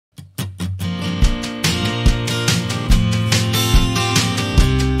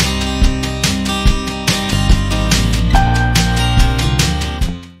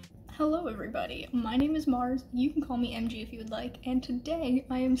my name is Mars, you can call me MG if you would like, and today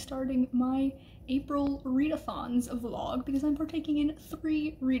I am starting my April Readathons vlog because I'm partaking in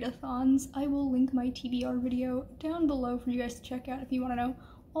 3 Readathons. I will link my TBR video down below for you guys to check out if you want to know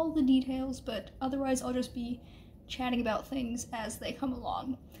all the details, but otherwise I'll just be chatting about things as they come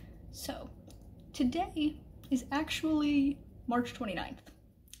along. So, today is actually March 29th,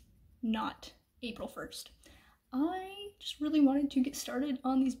 not April 1st. I just really wanted to get started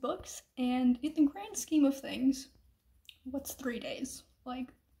on these books, and in the grand scheme of things, what's 3 days? Like,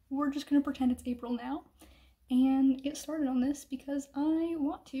 we're just gonna pretend it's April now and get started on this because I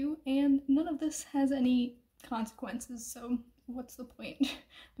want to, and none of this has any consequences, so what's the point? I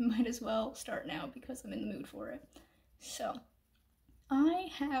might as well start now because I'm in the mood for it. So, I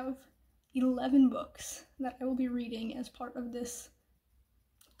have 11 books that I will be reading as part of this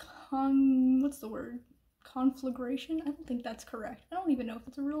conflagration? I don't think that's correct. I don't even know if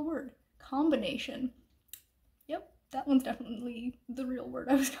it's a real word. Combination. Yep, that one's definitely the real word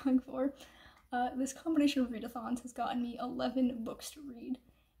I was going for. This combination of readathons has gotten me 11 books to read,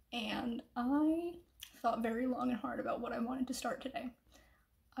 and I thought very long and hard about what I wanted to start today.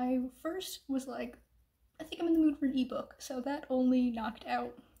 I first was like, I think I'm in the mood for an ebook, so that only knocked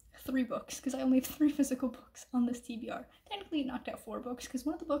out 3 books, because I only have 3 physical books on this TBR. Technically it knocked out 4 books, because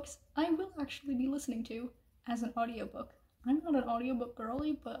one of the books I will actually be listening to as an audiobook. I'm not an audiobook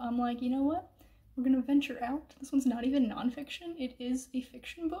girly, but I'm like, you know what? We're gonna venture out. This one's not even nonfiction, it is a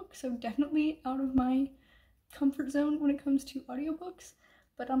fiction book, so definitely out of my comfort zone when it comes to audiobooks,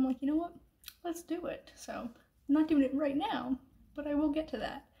 but I'm like, you know what? Let's do it. So, I'm not doing it right now, but I will get to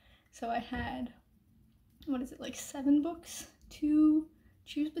that. So I had, 7 books to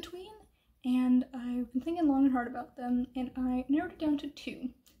choose between, and I've been thinking long and hard about them, and I narrowed it down to 2.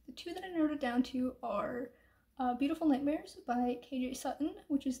 The 2 that I narrowed it down to are Beautiful Nightmares by KJ Sutton,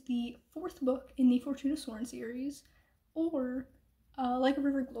 which is the 4th book in the Fortuna Sworn series, or Like a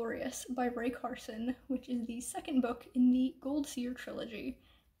River Glorious by Ray Carson, which is the 2nd book in the Gold Seer trilogy.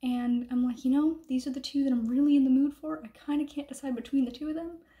 And I'm like, you know, these are the 2 that I'm really in the mood for. I kind of can't decide between the 2 of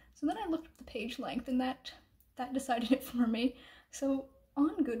them. So then I looked up the page length, and that decided it for me. So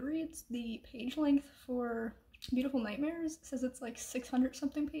on Goodreads, the page length for Beautiful Nightmares says it's like 600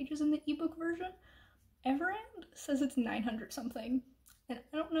 something pages in the ebook version. Everand says it's 900 something, and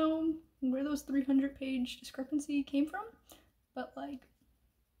I don't know where those 300 page discrepancy came from, but like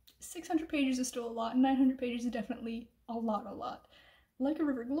 600 pages is still a lot, and 900 pages is definitely a lot. Like a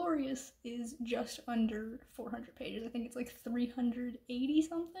River Glorious is just under 400 pages. I think it's like 380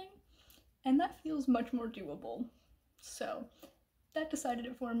 something, and that feels much more doable. So that decided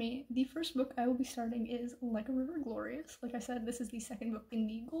it for me. The first book I will be starting is Like a River Glorious. Like I said, this is the 2nd book in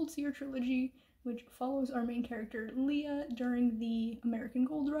the Gold Seer trilogy, which follows our main character, Leah, during the American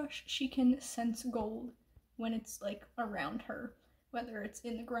Gold Rush. She can sense gold when it's, like, around her, whether it's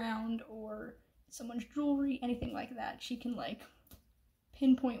in the ground or someone's jewelry, anything like that. She can, like,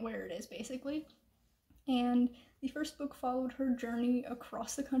 pinpoint where it is, basically. And the first book followed her journey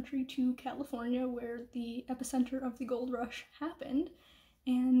across the country to California, where the epicenter of the gold rush happened,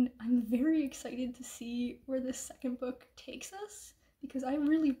 and I'm very excited to see where this 2nd book takes us, because I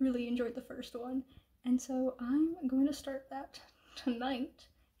really enjoyed the first one, and so I'm going to start that tonight,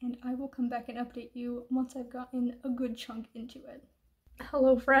 and I will come back and update you once I've gotten a good chunk into it.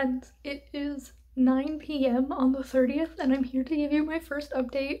 Hello friends, it is 9 p.m. on the 30th, and I'm here to give you my first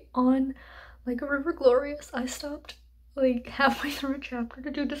update on Like a River Glorious. I stopped like halfway through a chapter to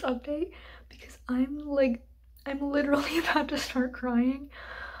do this update because I'm literally about to start crying.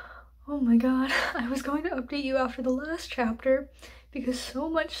 Oh my god. I was going to update you after the last chapter because so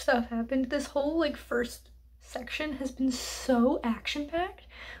much stuff happened. This whole like first section has been so action-packed,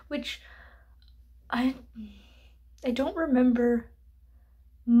 which I don't remember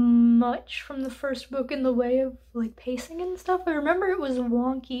much from the first book in the way of like pacing and stuff. I remember it was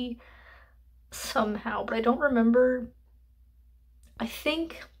wonky somehow, but I don't remember. I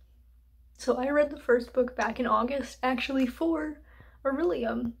think so. I read the first book back in August, actually, for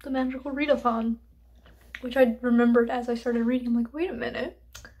Aurelium, the magical readathon, which I remembered as I started reading. I'm like, wait a minute,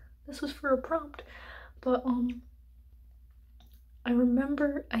 this was for a prompt. But I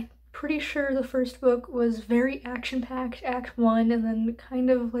remember, I'm pretty sure the first book was very action-packed, Act 1, and then kind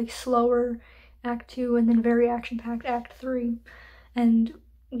of like slower Act 2, and then very action-packed Act 3, and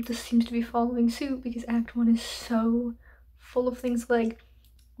this seems to be following suit because Act 1 is so full of things. Like,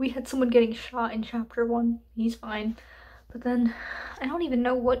 we had someone getting shot in chapter 1, he's fine, but then I don't even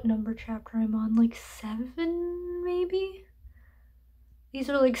know what number chapter I'm on, like 7 maybe? These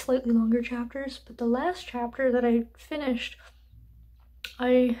are like slightly longer chapters, but the last chapter that I finished,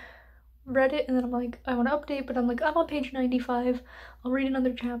 I read it and then I'm like, I want to update, but I'm like, I'm on page 95. I'll read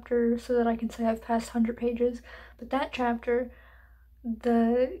another chapter so that I can say I've passed 100 pages. But that chapter,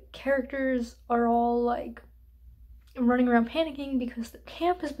 the characters are all like running around panicking because the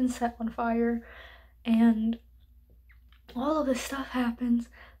camp has been set on fire and all of this stuff happens.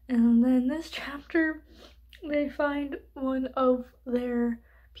 And then this chapter, they find one of their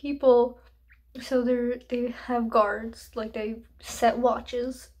people. So they have guards, like they set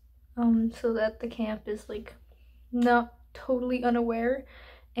watches, so that the camp is like not totally unaware.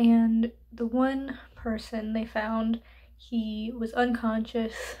 And the one person they found, he was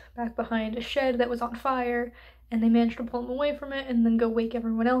unconscious back behind a shed that was on fire, and they managed to pull him away from it and then go wake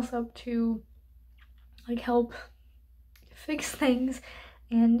everyone else up to like help fix things.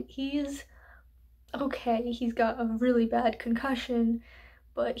 And he's okay, he's got a really bad concussion,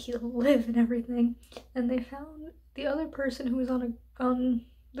 but he'll live and everything. And they found the other person who was on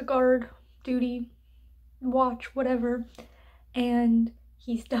the guard duty, watch, whatever, and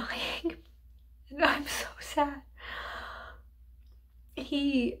he's dying. And I'm so sad.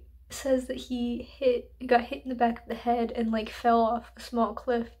 He says that he got hit in the back of the head and like fell off a small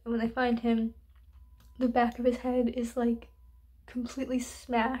cliff, and when they find him, the back of his head is like completely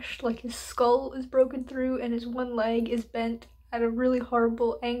smashed, like his skull is broken through and his one leg is bent at a really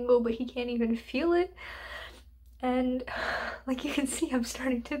horrible angle, but he can't even feel it. And like you can see, I'm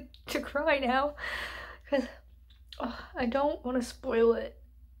starting to cry now because I don't want to spoil it,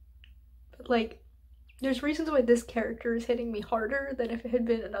 but like there's reasons why this character is hitting me harder than if it had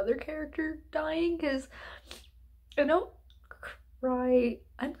been another character dying, because I don't cry.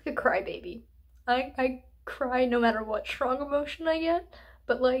 I'm like a crybaby. I cry no matter what strong emotion I get,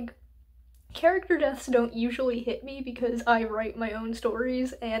 but like character deaths don't usually hit me because I write my own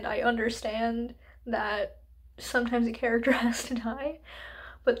stories and I understand that sometimes a character has to die.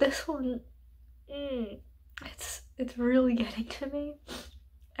 But this one, it's really getting to me.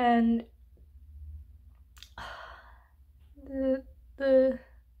 And the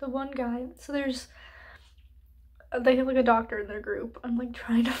one guy, so they have like a doctor in their group. I'm like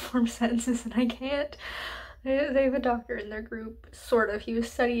trying to form sentences and I can't. They have a doctor in their group, sort of. He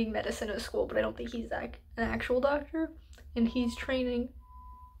was studying medicine at school, but I don't think he's an actual doctor. And he's training.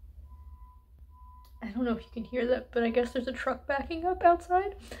 I don't know if you can hear that, but I guess there's a truck backing up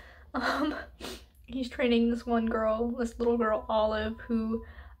outside. He's training this one girl, this little girl, Olive, who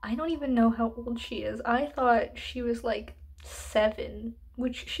I don't even know how old she is. I thought she was like 7,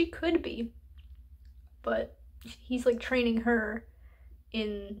 which she could be. But he's like training her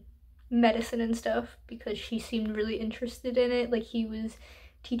in medicine and stuff because she seemed really interested in it. Like he was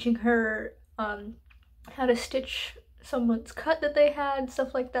teaching her how to stitch someone's cut that they had,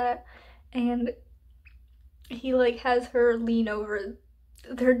 stuff like that. And he like has her lean over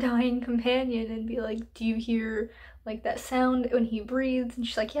their dying companion and be like, do you hear like that sound when he breathes? And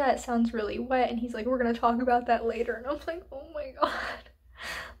she's like, yeah, it sounds really wet. And he's like, we're gonna talk about that later. And I'm like, oh my god,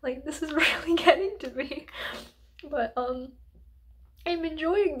 like this is really getting to me. But I'm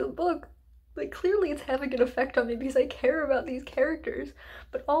enjoying the book. Like clearly it's having an effect on me because I care about these characters,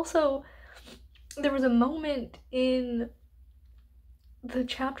 but also there was a moment in the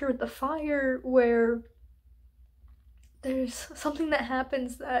chapter with the fire where there's something that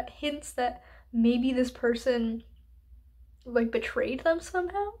happens that hints that maybe this person like betrayed them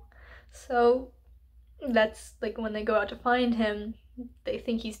somehow. So that's like when they go out to find him, they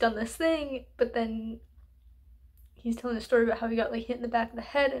think he's done this thing, but then he's telling a story about how he got like hit in the back of the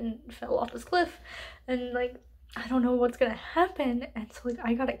head and fell off this cliff, and like I don't know what's gonna happen, and so like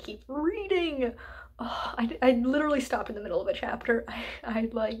I gotta keep reading. Oh, I literally stop in the middle of a chapter. I'm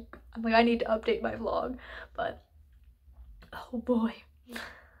like I need to update my vlog, but oh boy.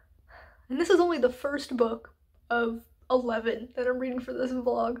 And this is only the first book of 11 that I'm reading for this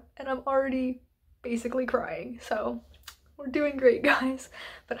vlog, and I'm already basically crying, so we're doing great, guys.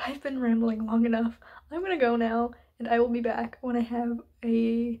 But I've been rambling long enough. I'm gonna go now, and I will be back when I have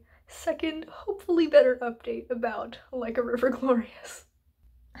a second, hopefully better update about Like a River Glorious.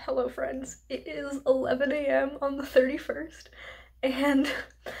 Hello friends, it is 11 a.m. on the 31st, and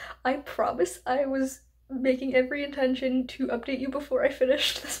I promise I was making every intention to update you before I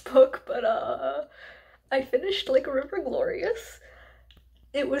finished this book, but I finished Like a River Glorious.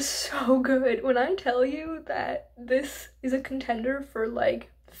 It was so good. When I tell you that this is a contender for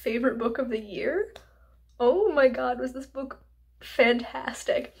like favorite book of the year, oh my god, was this book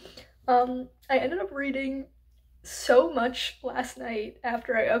fantastic. I ended up reading so much last night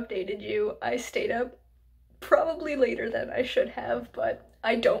after I updated you. I stayed up probably later than I should have, but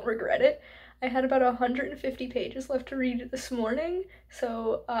I don't regret it. I had about 150 pages left to read this morning,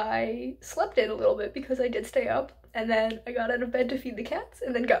 so I slept in a little bit because I did stay up, and then I got out of bed to feed the cats,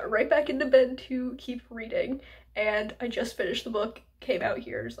 and then got right back into bed to keep reading, and I just finished the book, came out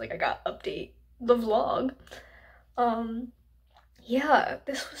here, just like I got update the vlog. Yeah,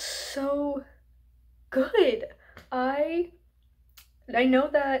 this was so good. I know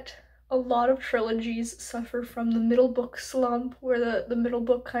that a lot of trilogies suffer from the middle book slump, where the middle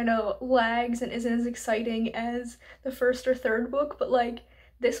book kind of lags and isn't as exciting as the first or third book, but like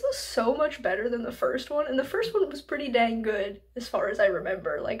this was so much better than the first one, and the first one was pretty dang good as far as I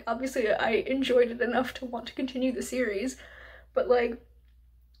remember. Like obviously I enjoyed it enough to want to continue the series, but like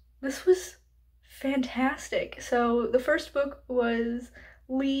this was fantastic. So the first book was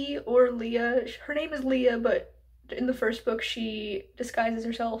Lee or Leah. Her name is Leah, but in the first book she disguises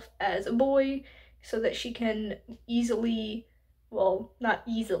herself as a boy so that she can easily, well, not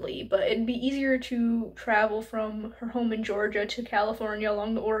easily, but it'd be easier to travel from her home in Georgia to California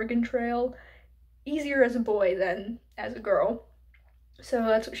along the Oregon Trail. Easier as a boy than as a girl. So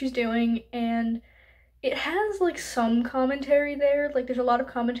that's what she's doing, and it has like some commentary there. Like there's a lot of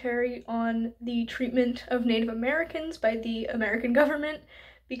commentary on the treatment of Native Americans by the American government,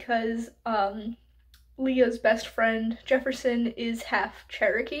 because Leah's best friend Jefferson is half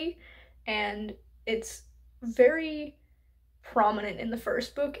Cherokee, and it's very prominent in the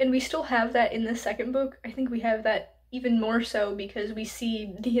first book, and we still have that in the second book. I think we have that even more so because we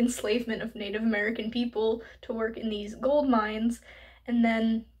see the enslavement of Native American people to work in these gold mines, and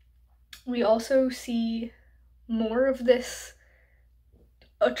then we also see more of this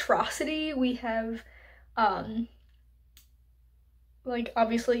atrocity. We have like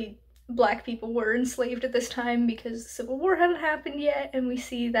obviously Black people were enslaved at this time because the Civil War hadn't happened yet, and we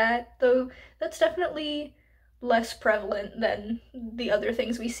see that, though that's definitely less prevalent than the other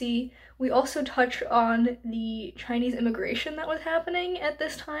things we see. We also touch on the Chinese immigration that was happening at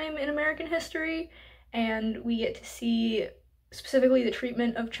this time in American history, and we get to see specifically the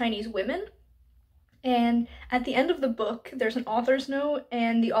treatment of Chinese women. And at the end of the book, there's an author's note,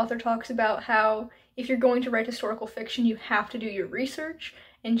 and the author talks about how if you're going to write historical fiction, you have to do your research,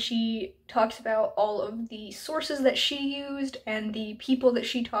 and she talks about all of the sources that she used and the people that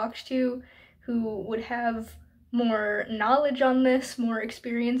she talked to who would have more knowledge on this, more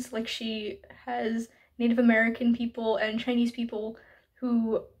experience. Like she has Native American people and Chinese people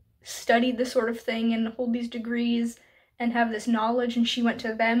who studied this sort of thing and hold these degrees and have this knowledge, and she went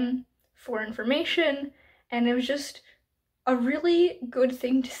to them for information, and it was just a really good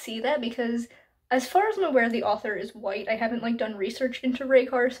thing to see that, because as far as I'm aware, the author is white. I haven't like done research into Rae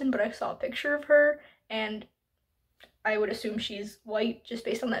Carson, but I saw a picture of her, and I would assume she's white just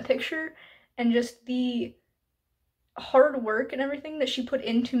based on that picture, and just the hard work and everything that she put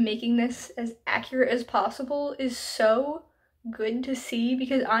into making this as accurate as possible is so good to see,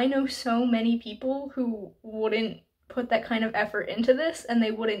 because I know so many people who wouldn't put that kind of effort into this and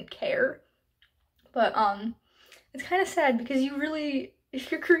they wouldn't care. But it's kind of sad, because you really,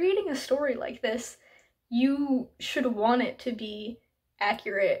 if you're creating a story like this, you should want it to be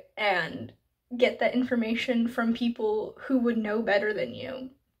accurate and get that information from people who would know better than you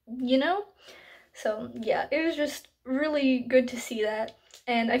know? So yeah, it was just really good to see that.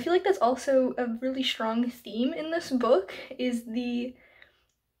 And I feel like that's also a really strong theme in this book, is the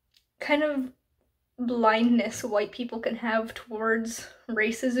kind of blindness white people can have towards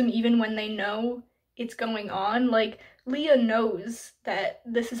racism even when they know it's going on. Like Leah knows that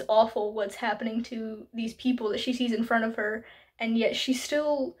this is awful, what's happening to these people that she sees in front of her, and yet she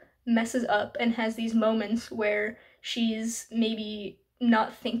still messes up and has these moments where she's maybe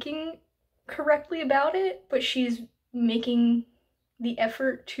not thinking correctly about it, but she's making the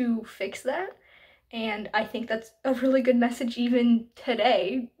effort to fix that. And I think that's a really good message even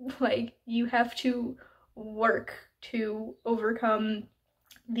today. Like, you have to work to overcome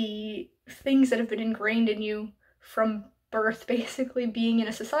the things that have been ingrained in you from birth, basically, being in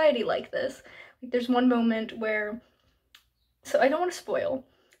a society like this. Like, there's one moment where, so I don't want to spoil.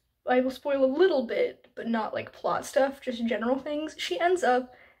 I will spoil a little bit, but not like plot stuff, just general things. She ends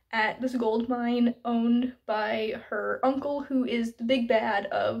up at this gold mine owned by her uncle, who is the big bad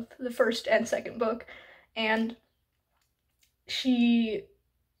of the first and second book, and she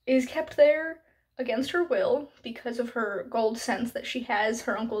is kept there against her will because of her gold sense that she has.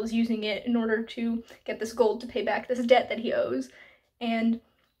 Her uncle is using it in order to get this gold to pay back this debt that he owes, and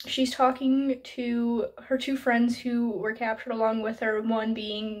she's talking to her two friends who were captured along with her, one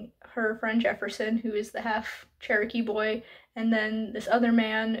being her friend Jefferson, who is the half Cherokee boy, and then this other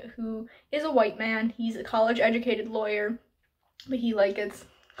man who is a white man. He's a college-educated lawyer, but he like gets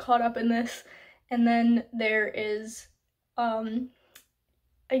caught up in this. And then there is,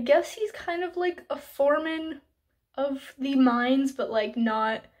 I guess he's kind of like a foreman of the mines, but like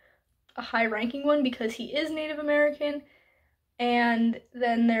not a high-ranking one because he is Native American. And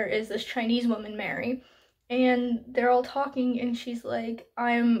then there is this Chinese woman, Mary, and they're all talking, and she's like,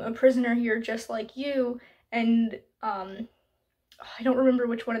 I'm a prisoner here just like you. And I don't remember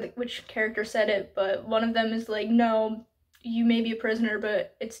which character said it, but one of them is like, no, you may be a prisoner,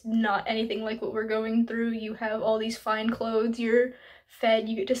 but it's not anything like what we're going through. You have all these fine clothes, you're fed,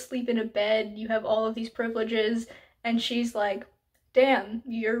 you get to sleep in a bed, you have all of these privileges. And she's like, damn,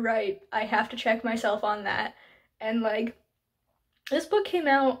 you're right, I have to check myself on that. And like, this book came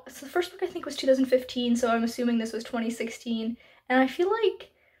out, so the first book I think was 2015, so I'm assuming this was 2016, and I feel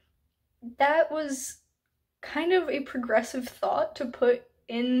like that was kind of a progressive thought to put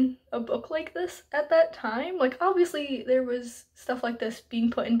in a book like this at that time. Like, obviously there was stuff like this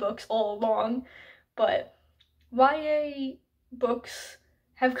being put in books all along, but YA books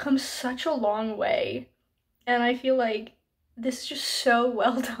have come such a long way, and I feel like this is just so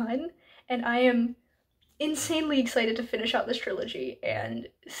well done, and I am insanely excited to finish out this trilogy and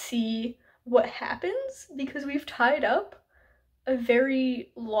see what happens, because we've tied up a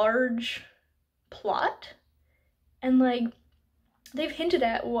very large plot, and like, they've hinted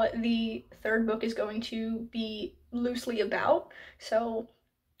at what the third book is going to be loosely about, so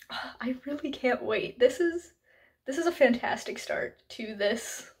I really can't wait. This is a fantastic start to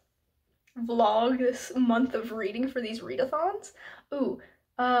this vlog, this month of reading for these readathons. Ooh,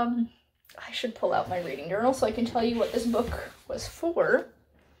 I should pull out my reading journal so I can tell you what this book was for.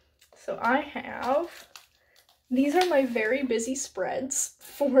 So I have, these are my very busy spreads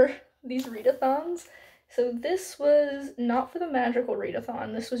for these readathons. So this was not for the magical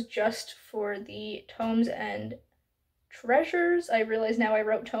readathon, this was just for the tomes and treasures. I realize now I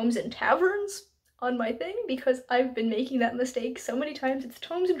wrote tomes and taverns on my thing because I've been making that mistake so many times. It's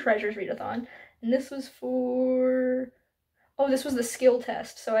tomes and treasures readathon, and this was for, oh, this was the skill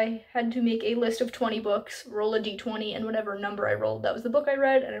test, so I had to make a list of 20 books, roll a d20, and whatever number I rolled, that was the book I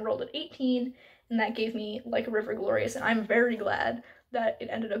read, and I rolled at 18, and that gave me Like a River Glorious, and I'm very glad that it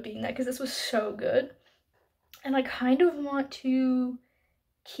ended up being that, because this was so good. And I kind of want to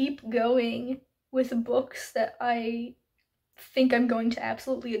keep going with books that I think I'm going to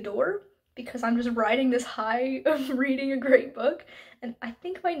absolutely adore, because I'm just riding this high of reading a great book. And I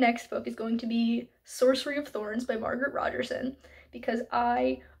think my next book is going to be Sorcery of Thorns by Margaret Rogerson, because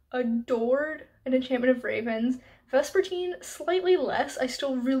I adored An Enchantment of Ravens. Vespertine, slightly less. I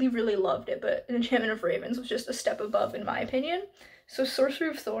still really, really loved it, but An Enchantment of Ravens was just a step above in my opinion. So Sorcery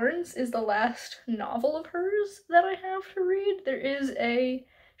of Thorns is the last novel of hers that I have to read. There is a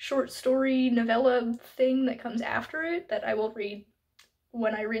short story novella thing that comes after it that I will read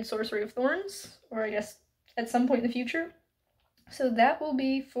when I read Sorcery of Thorns, or I guess at some point in the future. So that will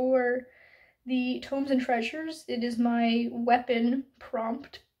be for the tomes and treasures. It is my weapon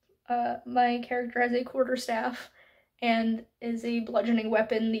prompt. My character has a quarterstaff and is a bludgeoning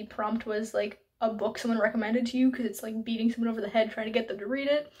weapon. The prompt was like a book someone recommended to you because it's like beating someone over the head trying to get them to read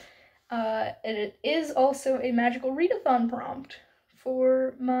it. And it is also a magical readathon prompt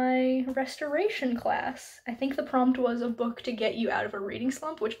for my restoration class. I think the prompt was a book to get you out of a reading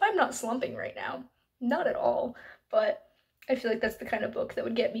slump, which I'm not slumping right now. Not at all. But I feel like that's the kind of book that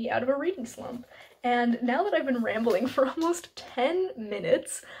would get me out of a reading slump. And now that I've been rambling for almost 10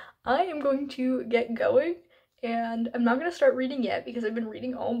 minutes, I am going to get going. And I'm not going to start reading yet because I've been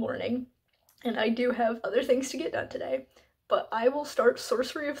reading all morning. And I do have other things to get done today. But I will start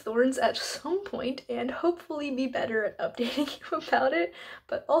Sorcery of Thorns at some point and hopefully be better at updating you about it.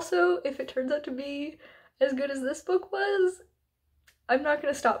 But also, if it turns out to be as good as this book was, I'm not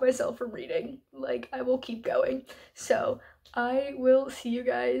going to stop myself from reading. Like, I will keep going. So, I will see you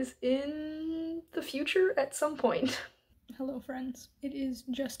guys in the future at some point. Hello, friends. It is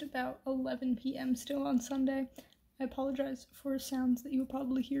just about 11 p.m. still on Sunday. I apologize for sounds that you will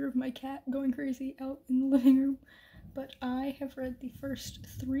probably hear of my cat going crazy out in the living room. But I have read the first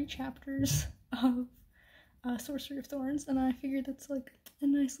 3 chapters of Sorcery of Thorns, and I figured that's like a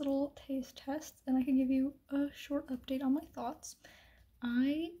nice little taste test, and I can give you a short update on my thoughts.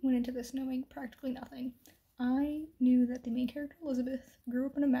 I went into this knowing practically nothing. I knew that the main character, Elizabeth, grew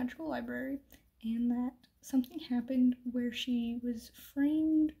up in a magical library, and that something happened where she was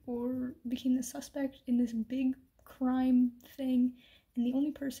framed or became the suspect in this big crime thing, and the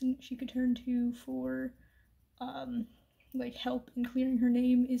only person she could turn to for like help in clearing her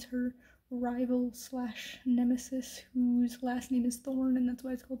name is her rival slash nemesis, whose last name is Thorn, and that's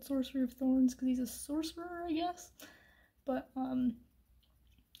why it's called Sorcery of Thorns, because he's a sorcerer, I guess. But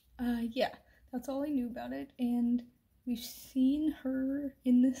Yeah, that's all I knew about it, and we've seen her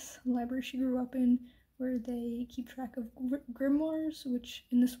in this library she grew up in, where they keep track of grimoires, which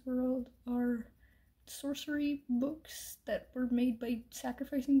in this world are sorcery books that were made by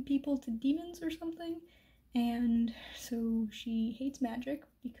sacrificing people to demons or something. And so she hates magic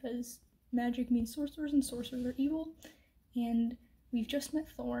because magic means sorcerers and sorcerers are evil. And we've just met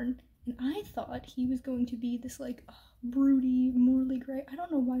Thorn, and I thought he was going to be this like broody, morally gray. I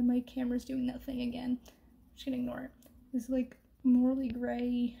don't know why my camera's doing that thing again. I'm just gonna ignore it. This like morally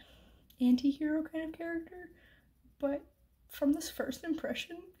gray anti-hero kind of character, but from this first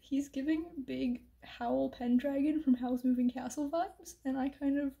impression, he's giving big Howl Pendragon from Howl's Moving Castle vibes, and I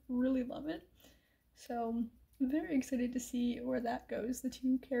kind of really love it. So I'm very excited to see where that goes. The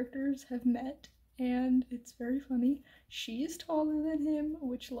two characters have met, and it's very funny. She is taller than him,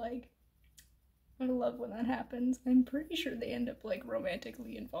 which, like, I love when that happens. I'm pretty sure they end up, like,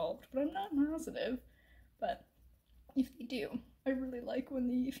 romantically involved, but I'm not positive. But if they do, I really like when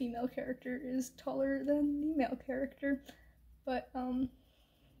the female character is taller than the male character. But,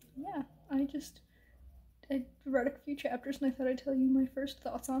 yeah, I read a few chapters and I thought I'd tell you my first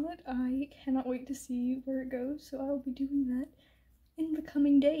thoughts on it. I cannot wait to see where it goes, so I will be doing that in the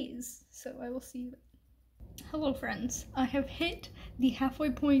coming days. So I will see you then. Hello friends, I have hit the halfway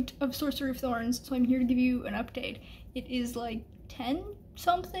point of Sorcery of Thorns, so I'm here to give you an update. It is like 10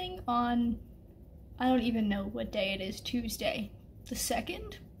 something on, I don't even know what day it is, Tuesday. The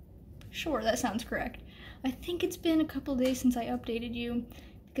 2nd? Sure, that sounds correct. I think it's been a couple days since I updated you,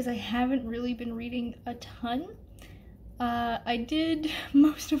 because I haven't really been reading a ton. I did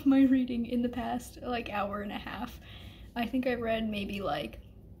most of my reading in the past, like, hour and a half. I think I read maybe, like,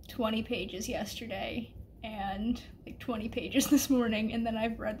 20 pages yesterday, and, like, 20 pages this morning, and then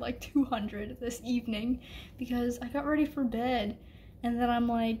I've read, like, 200 this evening, because I got ready for bed, and then I'm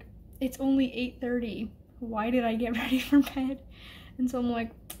like, it's only 8:30. Why did I get ready for bed? And so I'm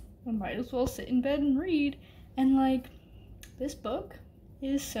like, I might as well sit in bed and read. And, like, this book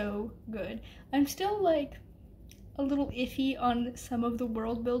is so good. I'm still, like, a little iffy on some of the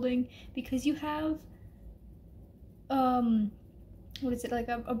world building, because you have, what is it, like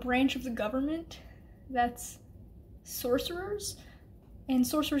a branch of the government that's sorcerers, and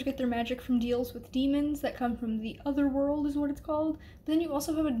sorcerers get their magic from deals with demons that come from the other world is what it's called. But then you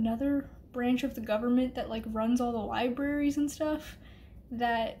also have another branch of the government that, like, runs all the libraries and stuff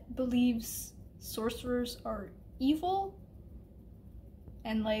that believes sorcerers are evil,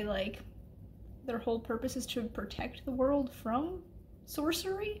 and like their whole purpose is to protect the world from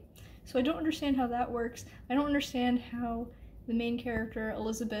sorcery. So I don't understand how that works. I don't understand how the main character,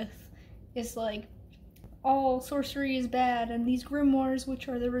 Elizabeth, is like, all sorcery is bad, and these grimoires, which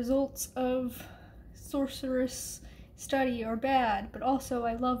are the results of sorceress study, are bad, but also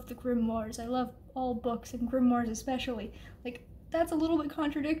I love the grimoires. I love all books, and grimoires especially. Like, that's a little bit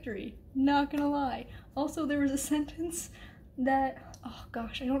contradictory, not gonna lie. Also, there was a sentence that, oh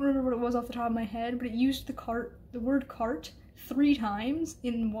gosh, I don't remember what it was off the top of my head, but it used the word cart 3 times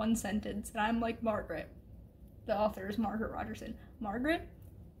in one sentence, and I'm like, Margaret, the author is Margaret Rogerson. Margaret,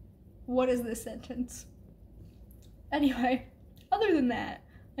 what is this sentence? Anyway, other than that,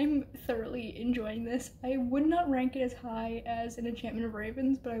 I'm thoroughly enjoying this. I would not rank it as high as An Enchantment of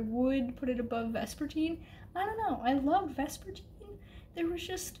Ravens, but I would put it above Vespertine. I don't know, I loved Vespertine. There was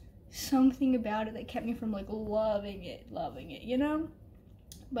just something about it that kept me from, like, loving it, you know?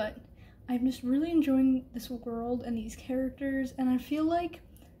 But I'm just really enjoying this world and these characters, and I feel like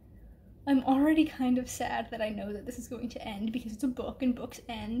I'm already kind of sad that I know that this is going to end, because it's a book and books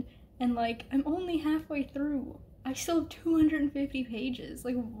end, and, like, I'm only halfway through. I still have 250 pages.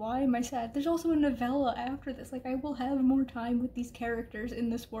 Like, why am I sad? There's also a novella after this. Like, I will have more time with these characters in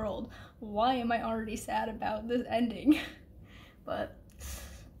this world. Why am I already sad about this ending? But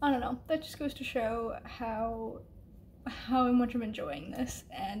I don't know. That just goes to show how much I'm enjoying this.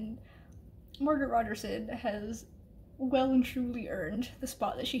 And Margaret Rogerson has well and truly earned the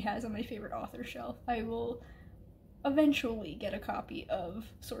spot that she has on my favorite author shelf. I will eventually get a copy of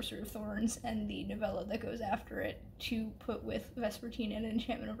Sorcery of Thorns and the novella that goes after it to put with Vespertine and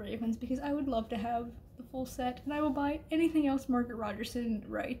Enchantment of Ravens, because I would love to have the full set, and I will buy anything else Margaret Rogerson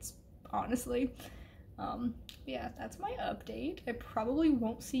writes, honestly. Yeah, that's my update. I probably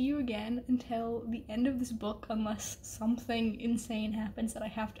won't see you again until the end of this book, unless something insane happens that I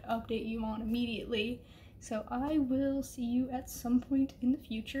have to update you on immediately. So I will see you at some point in the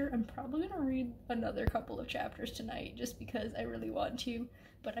future. I'm probably gonna read another couple of chapters tonight just because I really want to,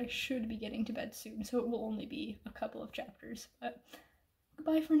 but I should be getting to bed soon, so it will only be a couple of chapters. But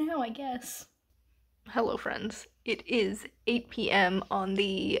goodbye for now, I guess. Hello friends, it is 8 p.m. on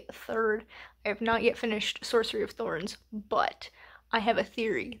the 3rd. I have not yet finished Sorcery of Thorns, but I have a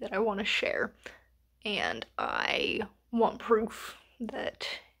theory that I want to share, and I want proof that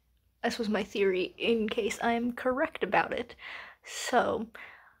this was my theory in case I'm correct about it. So,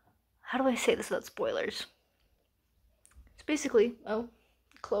 how do I say this without spoilers? It's basically, oh,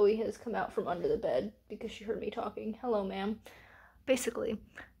 Chloe has come out from under the bed because she heard me talking. Hello, ma'am. Basically,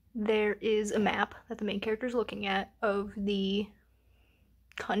 there is a map that the main character is looking at of the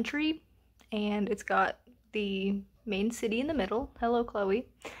country, and it's got the main city in the middle. Hello, Chloe.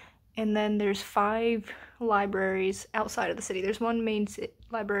 And then there's 5 libraries outside of the city. There's one main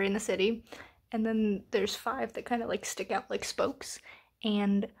library in the city, and then there's 5 that kind of like stick out like spokes,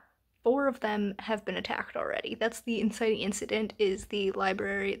 and 4 of them have been attacked already. That's the inciting incident, is the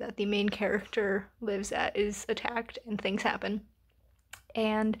library that the main character lives at is attacked and things happen.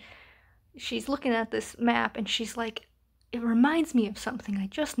 And she's looking at this map and she's like, it reminds me of something, I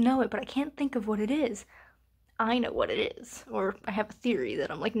just know it, but I can't think of what it is. I know what it is, or I have a theory that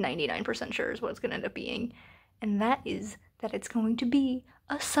I'm like 99% sure is what it's going to end up being, and that is that it's going to be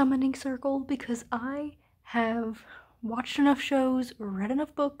a summoning circle, because I have watched enough shows, read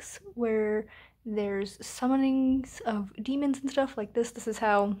enough books where there's summonings of demons and stuff like this. This is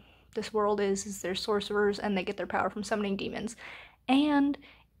how this world is there's sorcerers and they get their power from summoning demons. And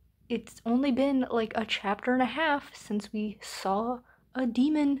it's only been like a chapter and a half since we saw a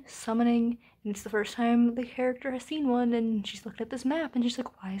demon summoning, and it's the first time the character has seen one, and she's looking at this map and she's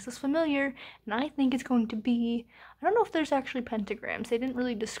like, why is this familiar? And I think it's going to be, I don't know if there's actually pentagrams. They didn't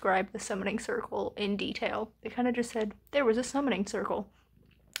really describe the summoning circle in detail. They kind of just said there was a summoning circle.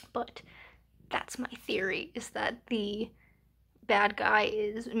 But that's my theory, is that the bad guy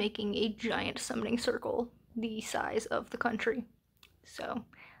is making a giant summoning circle the size of the country. So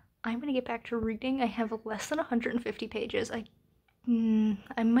I'm gonna get back to reading. I have less than 150 pages.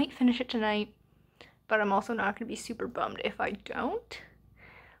 I might finish it tonight, but I'm also not gonna be super bummed if I don't.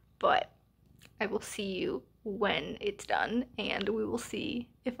 But I will see you when it's done, and we will see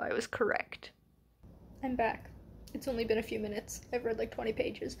if I was correct. I'm back. It's only been a few minutes. I've read like 20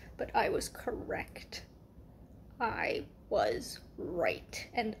 pages, but I was correct. I was right,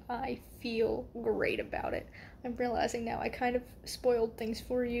 and I feel great about it. I'm realizing now I kind of spoiled things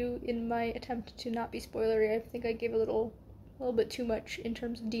for you in my attempt to not be spoilery. I think I gave a little bit too much in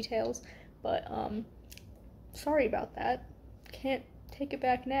terms of details, but sorry about that. Can't take it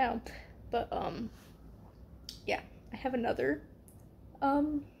back now. But yeah, I have another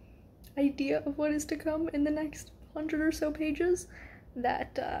idea of what is to come in the next 100 or so pages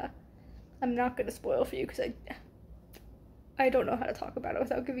that I'm not gonna spoil for you because I don't know how to talk about it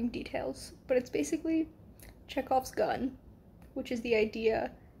without giving details, but it's basically Chekhov's gun, which is the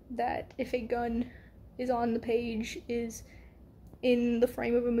idea that if a gun is on the page, is in the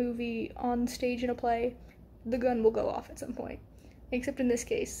frame of a movie, on stage in a play, the gun will go off at some point. Except in this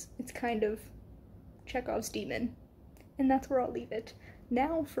case, it's kind of Chekhov's demon, and that's where I'll leave it.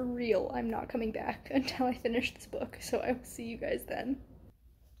 Now, for real, I'm not coming back until I finish this book, so I will see you guys then.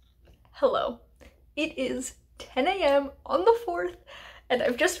 Hello. It is 10 a.m. on the 4th, and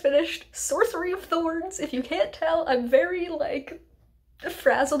I've just finished Sorcery of Thorns. If you can't tell, I'm very, like,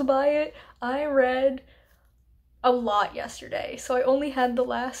 frazzled by it. I read a lot yesterday, so I only had the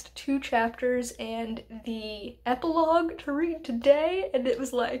last 2 chapters and the epilogue to read today, and it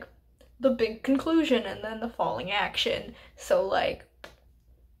was, like, the big conclusion and then the falling action. So, like,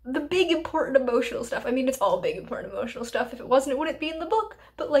 the big important emotional stuff. I mean, it's all big important emotional stuff. If it wasn't, it wouldn't be in the book,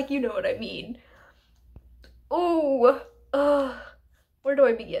 but, like, you know what I mean. Oh, where do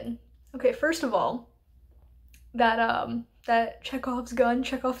I begin? Okay, first of all, that Chekhov's gun,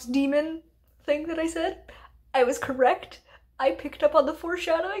 Chekhov's demon thing that I said, I was correct. I picked up on the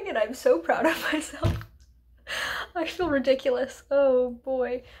foreshadowing, and I'm so proud of myself. I feel ridiculous. Oh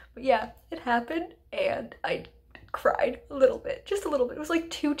boy. But yeah, it happened, and I cried a little bit, just a little bit. It was like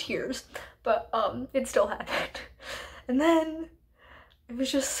 2 tears, but it still happened. And then it was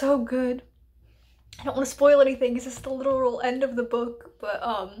just so good. I don't want to spoil anything because it's the literal end of the book, but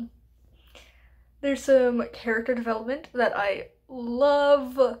there's some character development that I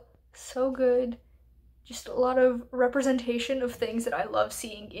love. So good. Just a lot of representation of things that I love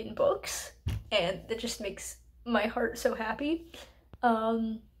seeing in books, and that just makes my heart so happy.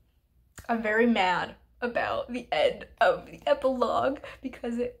 I'm very mad about the end of the epilogue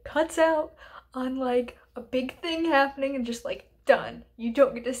because it cuts out on like a big thing happening and just like done. You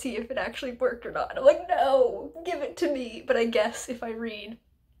don't get to see if it actually worked or not. And I'm like, no, give it to me. But I guess if I read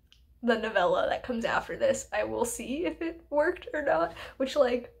the novella that comes after this, I will see if it worked or not, which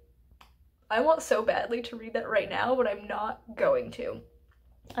like, I want so badly to read that right now, but I'm not going to.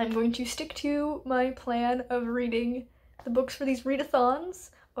 I'm going to stick to my plan of reading the books for these readathons.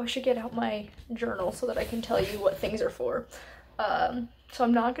 Oh, I should get out my journal so that I can tell you what things are for. So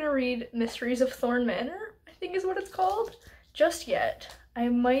I'm not gonna read Mysteries of Thorn Manor, I think is what it's called, just yet. I'll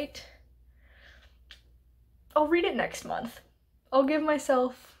read it next month. I'll give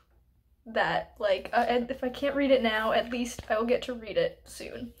myself that, like, and if I can't read it now, at least I will get to read it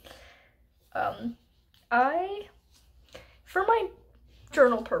soon. For my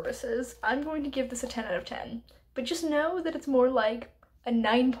journal purposes, I'm going to give this a 10 out of 10, but just know that it's more like a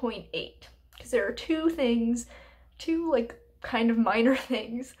 9.8, because there are two like kind of minor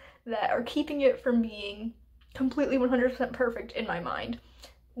things that are keeping it from being completely 100% perfect in my mind.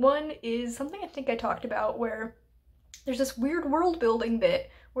 One is something I think I talked about, where there's this weird world building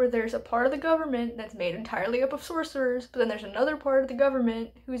bit where there's a part of the government that's made entirely up of sorcerers, but then there's another part of the government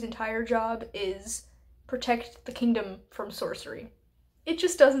whose entire job is protect the kingdom from sorcery. It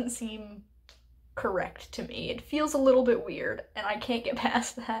just doesn't seem correct to me. It feels a little bit weird, and I can't get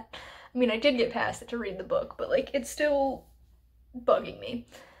past that. I mean, I did get past it to read the book, but like, it's still bugging me.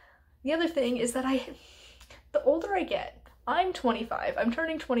 The other thing is that the older I get, I'm 25, I'm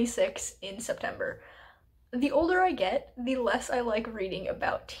turning 26 in September. The older I get, the less I like reading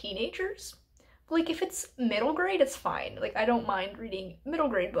about teenagers. Like, if it's middle grade, it's fine. Like, I don't mind reading middle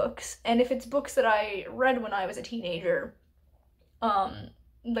grade books, and if it's books that I read when I was a teenager,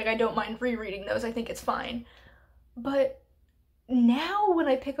 like, I don't mind rereading those, I think it's fine. But now when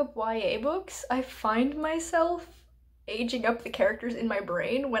I pick up YA books, I find myself aging up the characters in my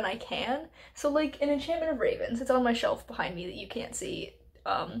brain when I can. So like in Enchantment of Ravens, it's on my shelf behind me that you can't see,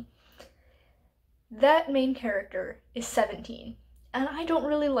 that main character is 17, and I don't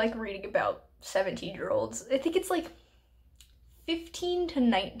really like reading about 17-year-olds. I think it's like 15 to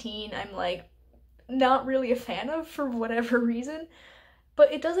 19 I'm like not really a fan of for whatever reason,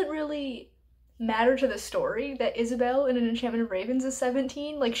 but it doesn't really matter to the story that Isabel in An Enchantment of Ravens is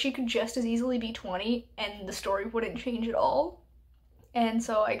 17. Like, she could just as easily be 20 and the story wouldn't change at all. And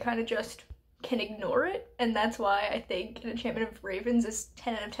so I kind of just can ignore it, and that's why I think An Enchantment of Ravens is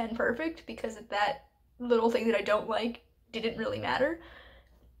 10 out of 10 perfect, because that little thing that I don't like didn't really matter.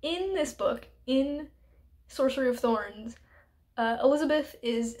 In this book, in Sorcery of Thorns, Elizabeth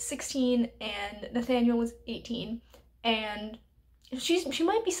is 16 and Nathaniel is 18, and she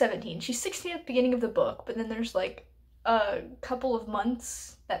might be 17. She's 16 at the beginning of the book, but then there's like a couple of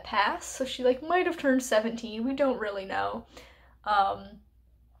months that pass, so she like might have turned 17. We don't really know.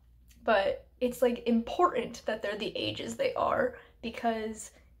 But it's like important that they're the ages they are,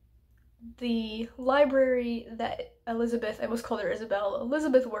 because the library that Elizabeth, I almost called her Isabel,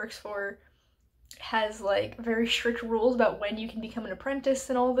 Elizabeth works for, has like very strict rules about when you can become an apprentice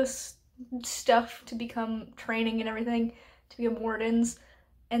and all this stuff to become training and everything to become wardens.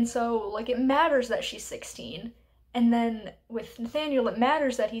 And so like it matters that she's 16. And then with Nathaniel, it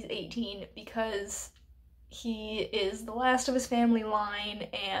matters that he's 18 because he is the last of his family line,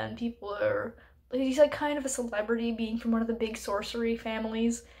 and he's like kind of a celebrity being from one of the big sorcery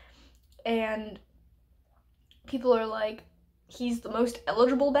families, and people are like, he's the most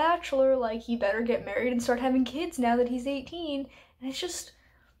eligible bachelor, like he better get married and start having kids now that he's 18, and it's just,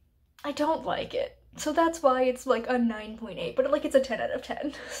 I don't like it. So that's why it's like a 9.8, but like it's a 10 out of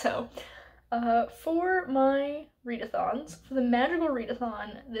 10. So for my readathons, for the magical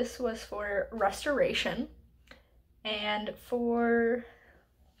readathon, this was for Restoration, and for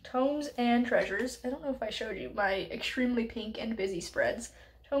Tomes and Treasures, I don't know if I showed you my extremely pink and busy spreads.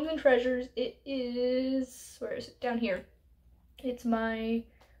 Tomes and Treasures, it is, where is it? Down here. It's my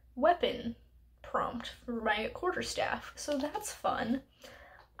weapon prompt for my quarterstaff, so that's fun.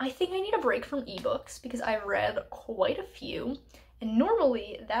 I think I need a break from ebooks because I've read quite a few, and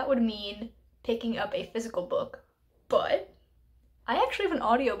normally that would mean picking up a physical book, but I actually have an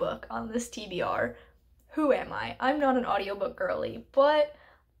audiobook on this TBR. Who am I? I'm not an audiobook girly, but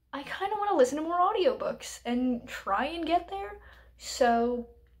I kind of want to listen to more audiobooks and try and get there. So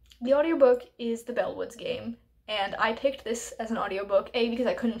the audiobook is The Bellwoods Game, and I picked this as an audiobook, A, because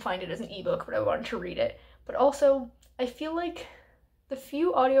I couldn't find it as an ebook, but I wanted to read it, but also I feel like the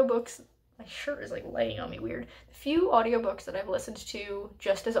few audiobooks, my shirt is like laying on me weird, the few audiobooks that I've listened to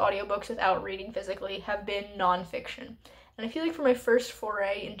just as audiobooks without reading physically have been nonfiction. And I feel like for my first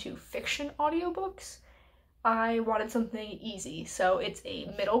foray into fiction audiobooks, I wanted something easy, so it's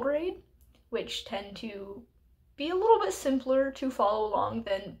a middle grade, which tend to be a little bit simpler to follow along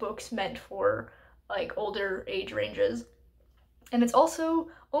than books meant for like older age ranges. And it's also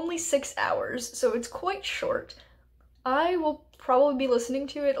only 6 hours, so it's quite short. I will probably be listening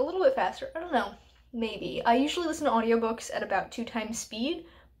to it a little bit faster. I don't know, maybe. I usually listen to audiobooks at about 2 times speed,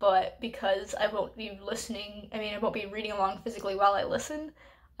 but because I won't be I won't be reading along physically while I listen,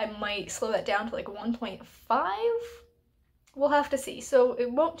 I might slow that down to like 1.5. We'll have to see. So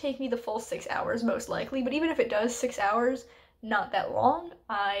it won't take me the full 6 hours most likely, but even if it does 6 hours, not that long,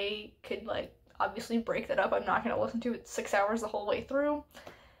 I could like obviously break that up. I'm not going to listen to it 6 hours the whole way through.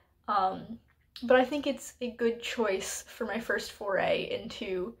 But I think it's a good choice for my first foray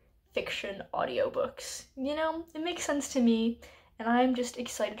into fiction audiobooks. You know, it makes sense to me, and I'm just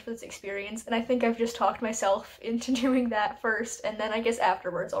excited for this experience, and I think I've just talked myself into doing that first, and then I guess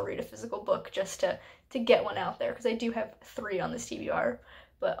afterwards I'll read a physical book just to get one out there, because I do have 3 on this TBR.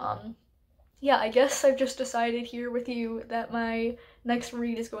 But yeah, I guess I've just decided here with you that my next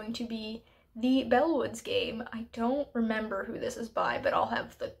read is going to be The Bellwoods Game. I don't remember who this is by, but I'll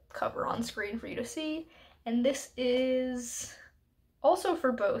have the cover on screen for you to see. And this is also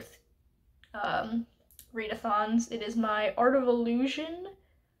for both readathons. It is my Art of Illusion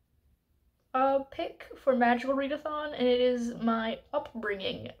pick for Magical Readathon, and it is my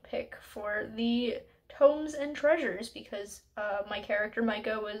Upbringing pick for the Tomes and Treasures, because my character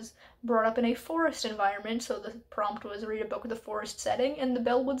Micah was brought up in a forest environment, so the prompt was read a book with a forest setting. And The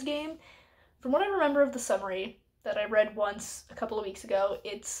Bellwoods Game, from what I remember of the summary that I read once a couple of weeks ago,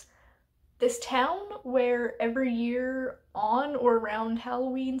 it's this town where every year on or around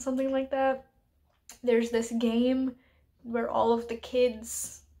Halloween, something like that, there's this game where all of the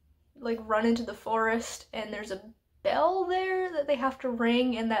kids like run into the forest, and there's a bell there that they have to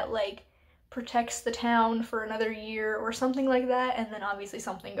ring, and that like protects the town for another year or something like that, and then obviously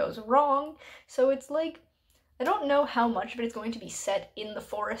something goes wrong. So it's like, I don't know how much of it is going to be set in the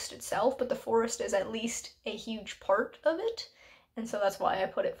forest itself, but the forest is at least a huge part of it, and so that's why I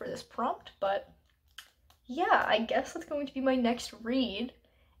put it for this prompt. But yeah, I guess that's going to be my next read,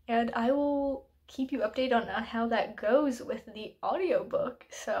 and I will keep you updated on how that goes with the audiobook.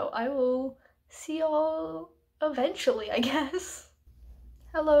 So I will see y'all eventually, I guess.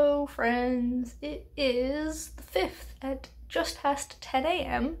 Hello, friends. It is the 5th at just past 10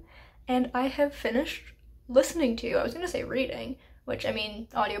 a.m. and I have finished listening to, I was gonna say reading, which, I mean,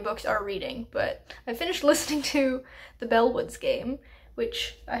 audiobooks are reading, but I finished listening to The Bellwoods Game,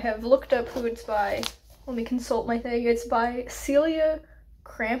 which I have looked up who it's by. Let me consult my thing. It's by Celia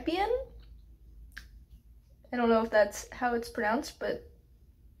Crampian. I don't know if that's how it's pronounced, but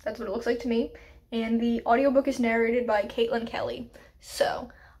that's what it looks like to me. And the audiobook is narrated by Caitlin Kelly. So,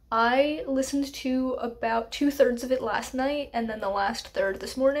 I listened to about 2/3 of it last night, and then the last third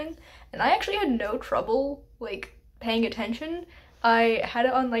this morning, and I actually had no trouble, like, paying attention. I had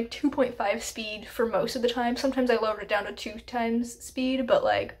it on, like, 2.5 speed for most of the time. Sometimes I lowered it down to 2 times speed, but,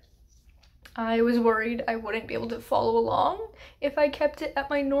 like, I was worried I wouldn't be able to follow along if I kept it at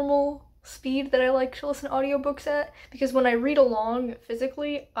my normal speed that I like to listen to audiobooks at, because when I read along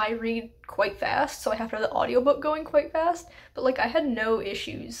physically, I read quite fast, so I have to have the audiobook going quite fast, but like I had no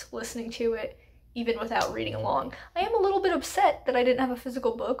issues listening to it even without reading along. I am a little bit upset that I didn't have a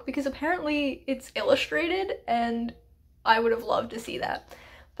physical book, because apparently it's illustrated and I would have loved to see that.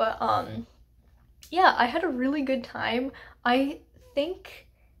 But yeah, I had a really good time. I think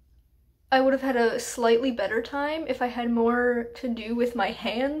I would have had a slightly better time if I had more to do with my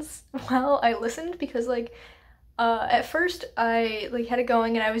hands while I listened, because like at first I like had it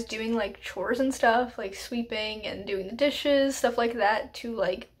going and I was doing like chores and stuff, like sweeping and doing the dishes, stuff like that, to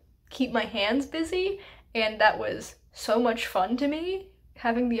like keep my hands busy, and that was so much fun to me,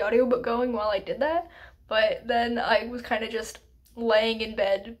 having the audiobook going while I did that. But then I was kind of just laying in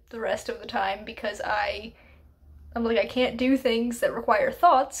bed the rest of the time, because I'm like, I can't do things that require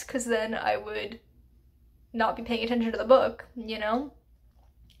thoughts, because then I would not be paying attention to the book, you know?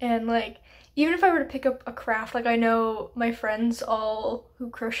 And like, even if I were to pick up a craft, like I know my friends all who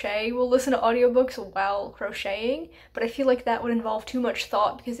crochet will listen to audiobooks while crocheting, but I feel like that would involve too much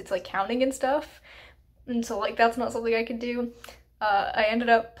thought, because it's like counting and stuff, and so like that's not something I could do. I ended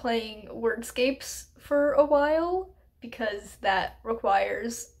up playing Wordscapes for a while, because that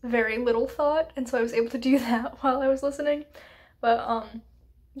requires very little thought, and so I was able to do that while I was listening. But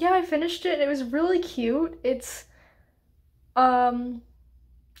yeah, I finished it and it was really cute. It's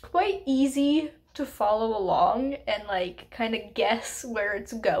quite easy to follow along and like kind of guess where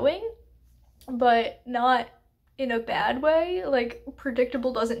it's going, but not in a bad way. Like,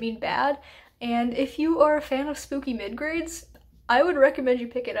 predictable doesn't mean bad, and if you are a fan of spooky mid-grades, I would recommend you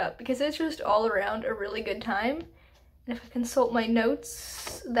pick it up, because it's just all around a really good time. And if I consult my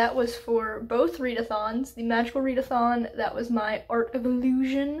notes, that was for both readathons. The Magical Readathon, that was my Art of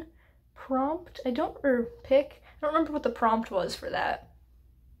Illusion prompt. Or pick. don't remember what the prompt was for that.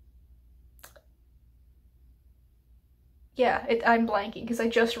 Yeah, I'm blanking because I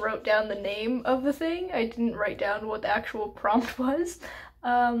just wrote down the name of the thing. I didn't write down what the actual prompt was.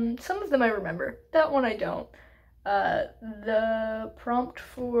 Some of them I remember. That one I don't. The prompt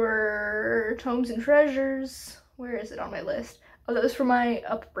for Tomes and Treasures, where is it on my list? Oh, that was for my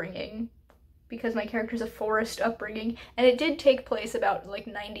upbringing, because my character's a forest upbringing, and it did take place about like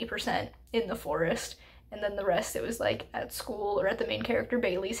 90% in the forest, and then the rest it was like at school or at the main character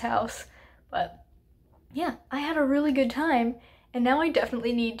Bailey's house. But yeah, I had a really good time, and now I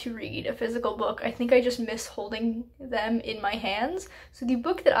definitely need to read a physical book. I think I just miss holding them in my hands. So the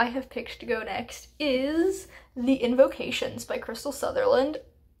book that I have picked to go next is The Invocations by Crystal Sutherland.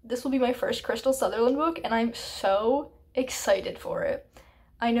 This will be my first Crystal Sutherland book, and I'm so excited for it.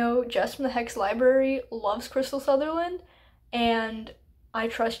 I know Jess from the Hex Library loves Crystal Sutherland, and I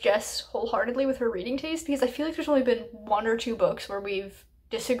trust Jess wholeheartedly with her reading taste, because I feel like there's only been 1 or 2 books where we've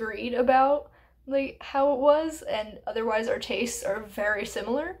disagreed about like how it was, and otherwise our tastes are very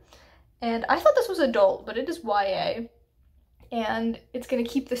similar. And I thought this was adult, but it is YA, and it's gonna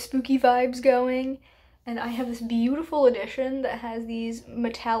keep the spooky vibes going. And I have this beautiful edition that has these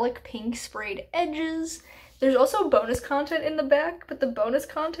metallic pink sprayed edges. There's also bonus content in the back, but the bonus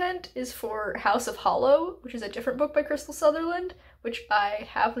content is for House of Hollow, which is a different book by Crystal Sutherland, which I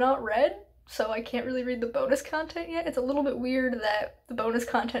have not read, so I can't really read the bonus content yet. It's a little bit weird that the bonus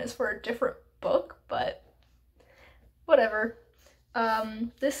content is for a different book, but whatever.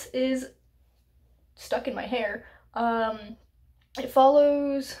 This is stuck in my hair. It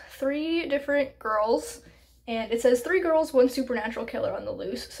follows 3 different girls, and it says 3 girls, 1 supernatural killer on the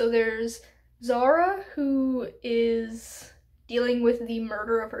loose. So there's Zara, who is dealing with the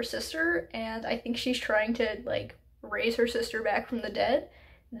murder of her sister, and I think she's trying to like raise her sister back from the dead.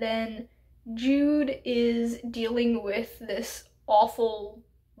 Then Jude is dealing with this awful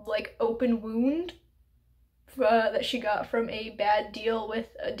like open wound that she got from a bad deal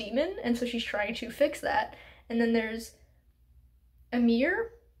with a demon, and so she's trying to fix that. And then there's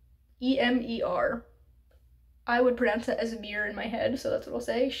Emir, E-M-E-R. I would pronounce it as Emir in my head, so that's what I'll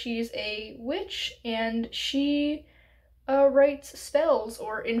say. She's a witch, and she writes spells,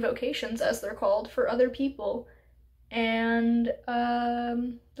 or invocations as they're called, for other people. And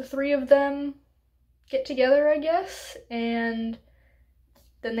the 3 of them get together, I guess, and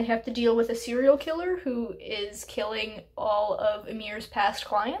then they have to deal with a serial killer who is killing all of Emir's past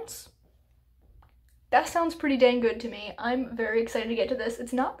clients. That sounds pretty dang good to me. I'm very excited to get to this.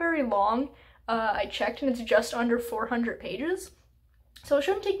 It's not very long. I checked and it's just under 400 pages. So it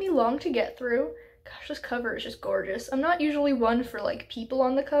shouldn't take me long to get through. Gosh, this cover is just gorgeous. I'm not usually one for like people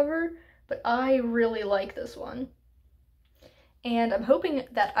on the cover, but I really like this one. And I'm hoping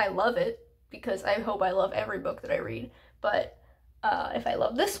that I love it, because I hope I love every book that I read. But if I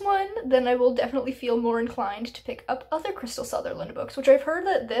love this one, then I will definitely feel more inclined to pick up other Crystal Sutherland books, which I've heard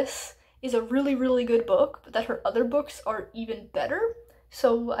that this is a really, really good book, but that her other books are even better.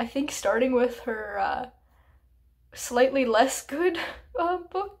 So I think starting with her slightly less good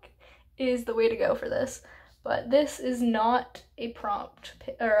book is the way to go for this. But this is not a prompt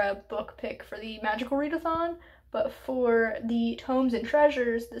or a book pick for the Magical Readathon, but for the Tomes and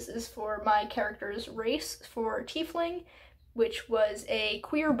Treasures, this is for my character's race for Tiefling, which was a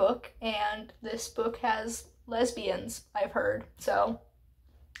queer book, and this book has lesbians, I've heard. So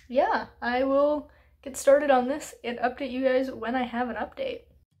yeah, I will get started on this and update you guys when I have an update.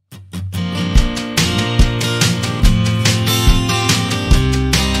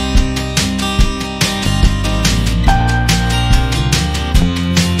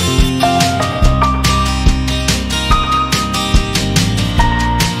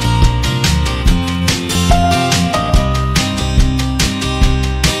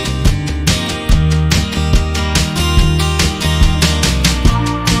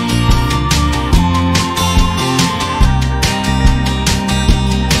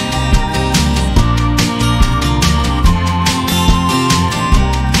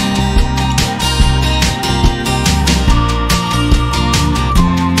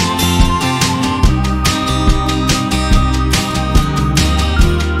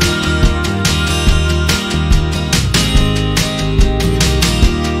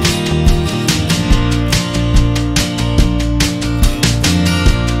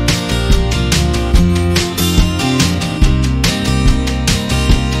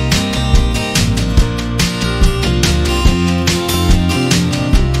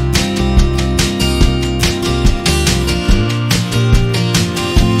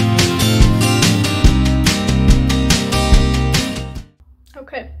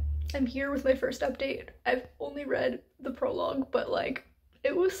 only read the prologue, but like,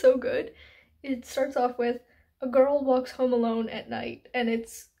 it was so good. It starts off with a girl walks home alone at night, and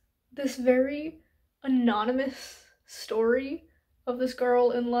it's this very anonymous story of this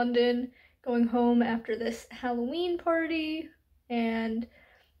girl in London going home after this Halloween party, and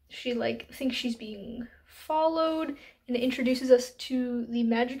she like thinks she's being followed, and it introduces us to the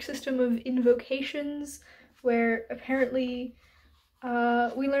magic system of invocations, where apparently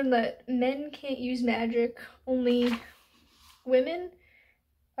we learn that men can't use magic, only women.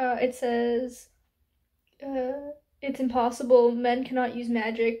 It says it's impossible, men cannot use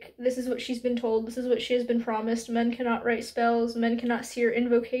magic, this is what she's been told, this is what she has been promised, men cannot write spells, men cannot sear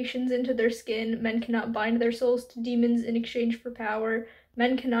invocations into their skin, men cannot bind their souls to demons in exchange for power,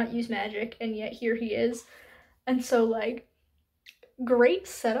 men cannot use magic, and yet here he is. And so, like, great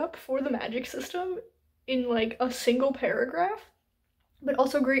setup for the magic system in, like, a single paragraph, but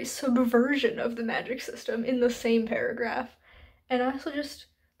also great subversion of the magic system in the same paragraph. And I also just,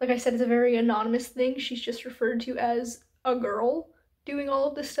 like I said, it's a very anonymous thing. She's just referred to as a girl doing all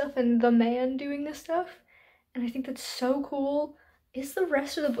of this stuff and the man doing this stuff. And I think that's so cool. Is the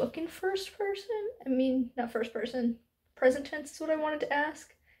rest of the book in first person? I mean, not first person. Present tense is what I wanted to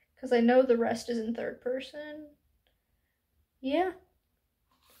ask, because I know the rest is in third person. Yeah.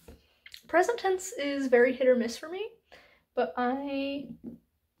 Present tense is very hit or miss for me, but I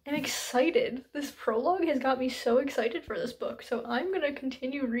am excited. This prologue has got me so excited for this book, so I'm gonna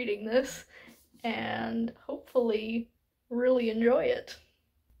continue reading this and hopefully really enjoy it.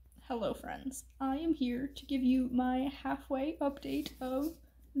 Hello friends, I am here to give you my halfway update of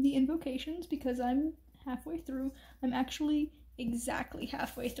the invocations because I'm halfway through. I'm actually exactly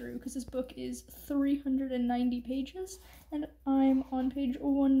halfway through because this book is 390 pages and I'm on page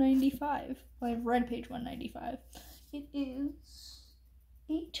 195. Well, I've read page 195. It is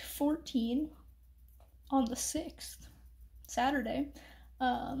 8:14 on the 6th, Saturday.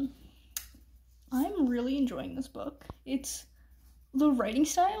 I'm really enjoying this book. The writing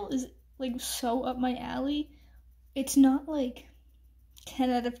style is like so up my alley. It's not like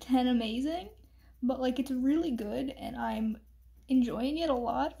 10 out of 10 amazing, but like it's really good and I'm enjoying it a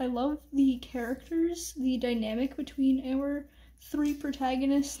lot. I love the characters, the dynamic between our three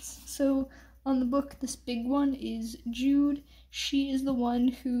protagonists. So on the book, this big one is Jude. She is the one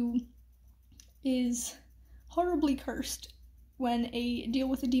who is horribly cursed when a deal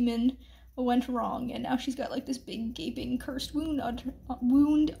with a demon went wrong, and now she's got like this big gaping cursed wound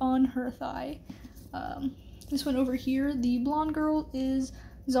on her thigh. This one over here, the blonde girl, is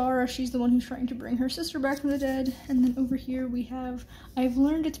Zara. She's the one who's trying to bring her sister back from the dead. And then over here we have, I've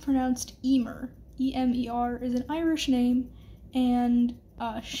learned it's pronounced Emer. E-M-E-R is an Irish name, and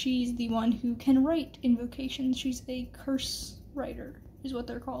she's the one who can write invocations. She's a curse writer, is what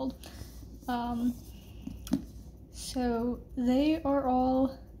they're called. So they are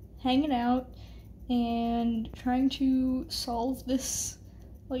all hanging out and trying to solve this,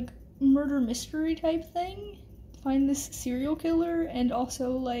 like, murder mystery type thing. Find this serial killer and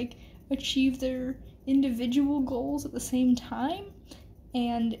also, like, achieve their individual goals at the same time.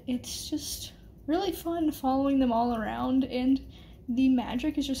 And it's just really fun following them all around, and the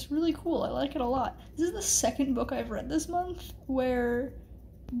magic is just really cool. I like it a lot. This is the second book I've read this month where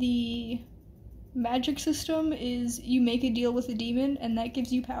the magic system is you make a deal with a demon and that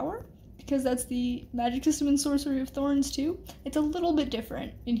gives you power, because that's the magic system in Sorcery of Thorns too. It's a little bit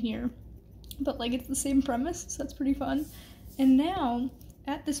different in here, but like it's the same premise, so that's pretty fun. And now,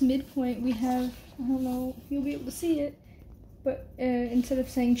 at this midpoint, we have, I don't know if you'll be able to see it, but instead of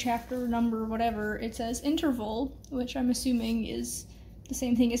saying chapter, number, whatever, it says interval, which I'm assuming is the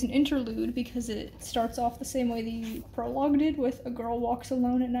same thing as an interlude because it starts off the same way the prologue did, with a girl walks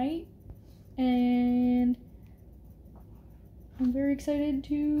alone at night. And I'm very excited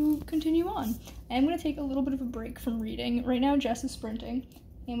to continue on. I'm going to take a little bit of a break from reading. Right now Jess is sprinting,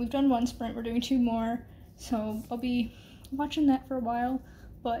 and we've done one sprint, we're doing 2 more, so I'll be watching that for a while.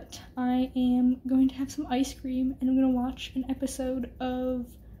 But I am going to have some ice cream, and I'm going to watch an episode of,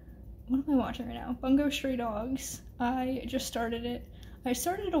 what am I watching right now? Bungo Stray Dogs. I just started it. I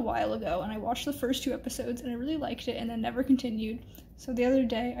started it a while ago, and I watched the first 2 episodes, and I really liked it, and then never continued. So the other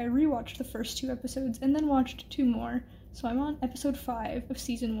day, I rewatched the first 2 episodes, and then watched 2 more. So I'm on episode 5 of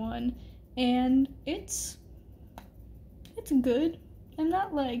season 1, and it's good. I'm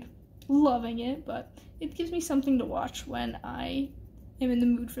not, like, loving it, but it gives me something to watch when I am in the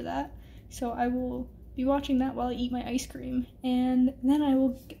mood for that. So I will be watching that while I eat my ice cream, and then I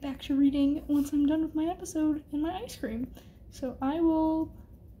will get back to reading once I'm done with my episode and my ice cream. So I will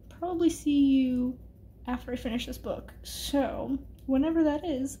probably see you after I finish this book. So whenever that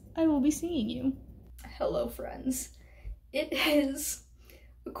is, I will be seeing you. Hello, friends. It is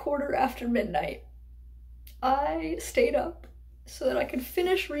 1:15 midnight. I stayed up so that I could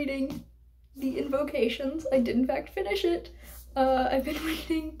finish reading the Invocations. I did in fact finish it. I've been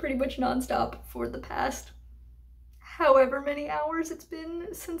reading pretty much nonstop for the past however many hours it's been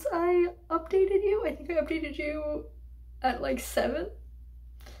since I updated you. I think I updated you at like 7.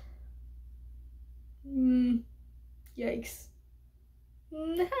 Yikes.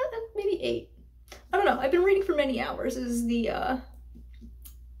 Maybe 8. I don't know. I've been reading for many hours is the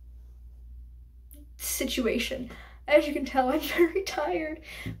situation. As you can tell, I'm very tired,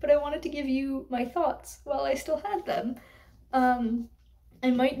 but I wanted to give you my thoughts while I still had them. I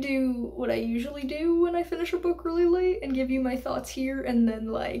might do what I usually do when I finish a book really late and give you my thoughts here and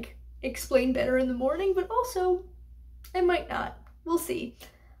then like explain better in the morning, but also I might not. We'll see.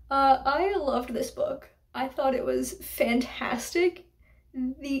 I loved this book. I thought it was fantastic.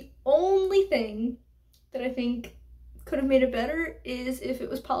 The only thing that I think could have made it better is if it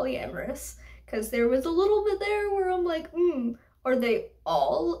was polyamorous, because there was a little bit there where I'm like, are they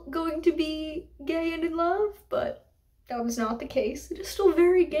all going to be gay and in love? But that was not the case. It is still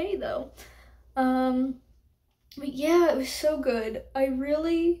very gay though. But yeah, it was so good. I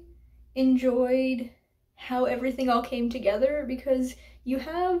really enjoyed how everything all came together because you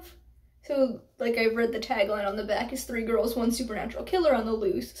have, so like I read the tagline on the back is 3 girls, 1 supernatural killer on the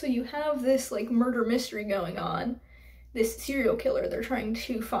loose. So you have this like murder mystery going on, this serial killer they're trying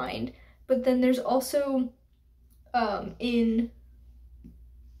to find. But then there's also, in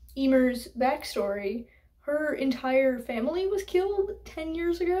Emer's backstory, her entire family was killed 10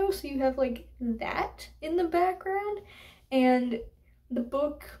 years ago, so you have like that in the background. And the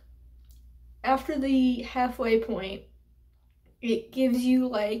book, after the halfway point, it gives you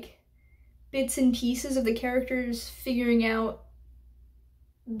like bits and pieces of the characters figuring out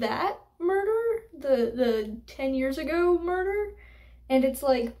that murder, the 10 years ago murder, and it's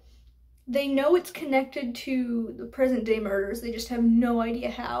like they know it's connected to the present day murders, they just have no idea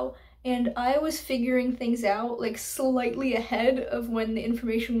how. And I was figuring things out like slightly ahead of when the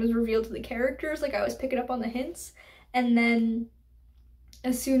information was revealed to the characters, like I was picking up on the hints, and then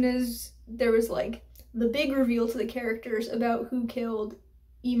as soon as there was like the big reveal to the characters about who killed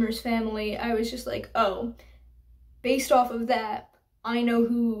Emer's family, I was just like, oh, based off of that, I know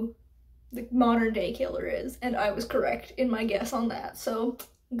who the modern day killer is, and I was correct in my guess on that, so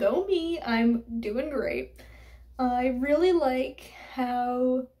go me, I'm doing great. I really like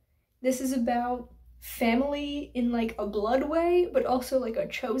how this is about family in like a blood way, but also like a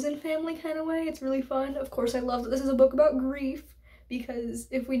chosen family kind of way. It's really fun. Of course, I love that this is a book about grief, because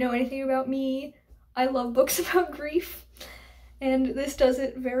if we know anything about me, I love books about grief, and this does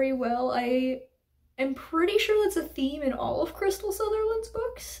it very well. I am pretty sure that's a theme in all of Crystal Sutherland's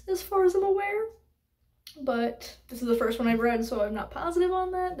books, as far as I'm aware. But this is the first one I've read, so I'm not positive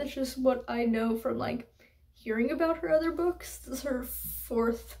on that. That's just what I know from like hearing about her other books. This is her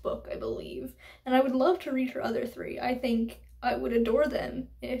 4th book, I believe, and I would love to read her other 3. I think I would adore them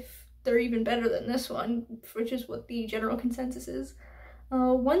if they're even better than this one, which is what the general consensus is.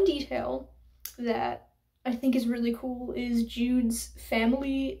 One detail that I think is really cool is Jude's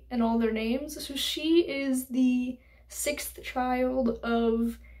family and all their names. So she is the 6th child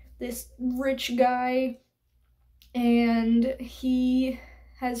of this rich guy, and he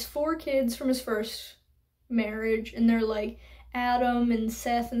has 4 kids from his first marriage, and they're like Adam and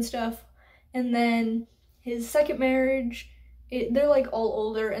Seth and stuff. And then his second marriage, they're like all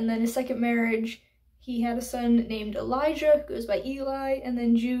older, and then his second marriage, he had a son named Elijah, who goes by Eli, and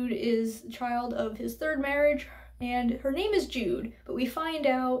then Jude is the child of his 3rd marriage, and her name is Jude, but we find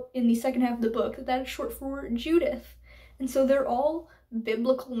out in the second half of the book that that is short for Judith. And so they're all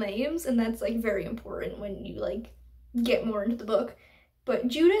biblical names, and that's like very important when you like get more into the book. But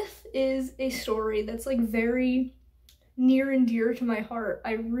Judith is a story that's like very near and dear to my heart.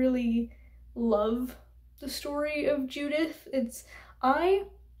 I really love the story of Judith.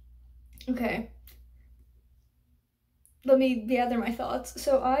 Okay, let me gather my thoughts.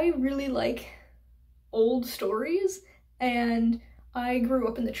 So I really like old stories, and I grew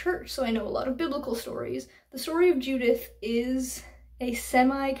up in the church, so I know a lot of biblical stories. The story of Judith is a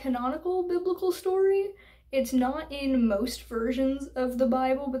semi-canonical biblical story. It's not in most versions of the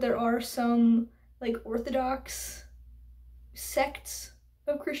Bible, but there are some like Orthodox sects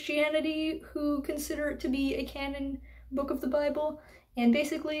of Christianity who consider it to be a canon book of the Bible. And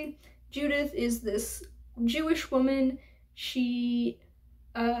basically, Judith is this Jewish woman. She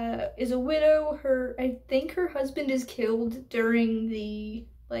is a widow. I think her husband is killed during the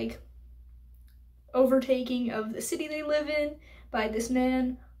like overtaking of the city they live in by this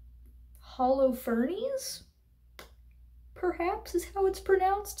man, Holofernes, perhaps is how it's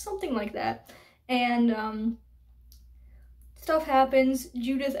pronounced, something like that. And stuff happens.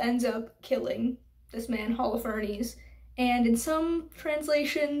 Judith ends up killing this man, Holofernes, and in some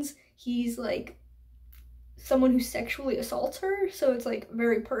translations, he's like someone who sexually assaults her, so it's like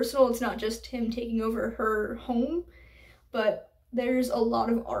very personal. It's not just him taking over her home, but there's a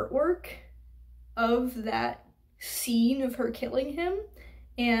lot of artwork of that scene of her killing him,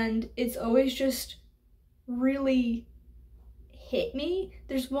 and it's always just really hit me.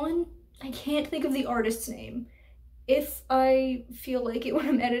 There's one, I can't think of the artist's name. If I feel like it when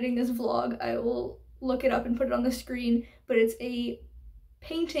I'm editing this vlog, I will look it up and put it on the screen, but it's a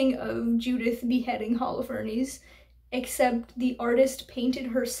painting of Judith beheading Holofernes, except the artist painted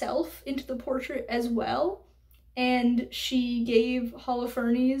herself into the portrait as well, and she gave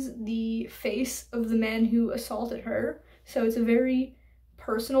Holofernes the face of the man who assaulted her. So it's a very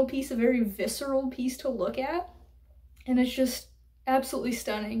personal piece, a very visceral piece to look at, and it's just absolutely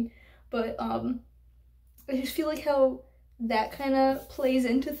stunning. But I just feel like how that kind of plays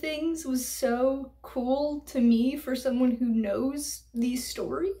into things was so cool to me for someone who knows these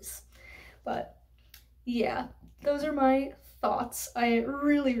stories. But yeah, those are my thoughts. I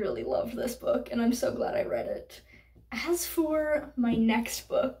really, really loved this book, and I'm so glad I read it. As for my next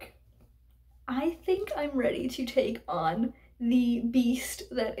book, I think I'm ready to take on the beast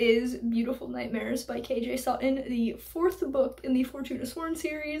that is Beautiful Nightmares by KJ Sutton, the 4th book in the Fortuna Sworn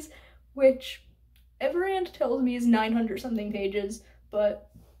series, which Everand tells me is 900 something pages,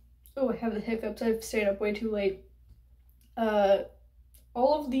 but oh, I have the hiccups. I've stayed up way too late. All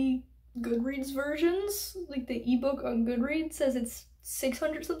of the Goodreads versions, like the ebook on Goodreads, says it's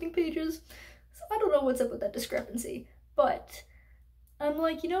 600 something pages. So I don't know what's up with that discrepancy, but I'm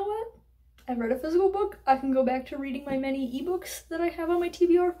like, you know what? I've read a physical book. I can go back to reading my many ebooks that I have on my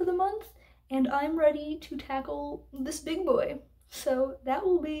TBR for the month, and I'm ready to tackle this big boy. So that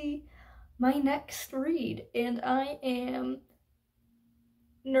will be my next read, and I am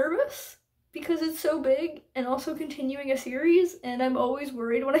nervous because it's so big and also continuing a series, and I'm always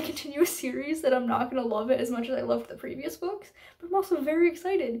worried when I continue a series that I'm not going to love it as much as I loved the previous books, but I'm also very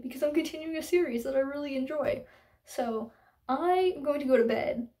excited because I'm continuing a series that I really enjoy. So I am going to go to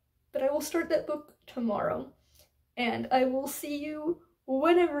bed, but I will start that book tomorrow, and I will see you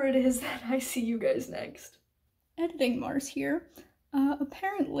whenever it is that I see you guys next. Editing Mars here.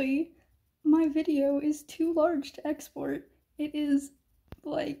 Apparently my video is too large to export. It is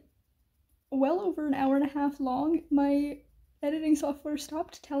like well over an hour and a half long. My editing software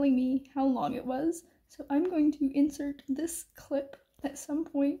stopped telling me how long it was, so I'm going to insert this clip at some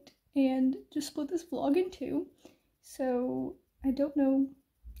point and just split this vlog in two. So I don't know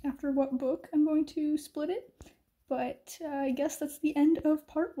after what book I'm going to split it, but I guess that's the end of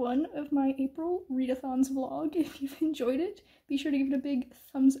part 1 of my April Readathons vlog. If you've enjoyed it, be sure to give it a big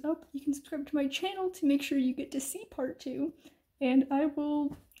thumbs up. You can subscribe to my channel to make sure you get to see part 2, and I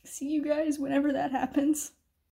will see you guys whenever that happens.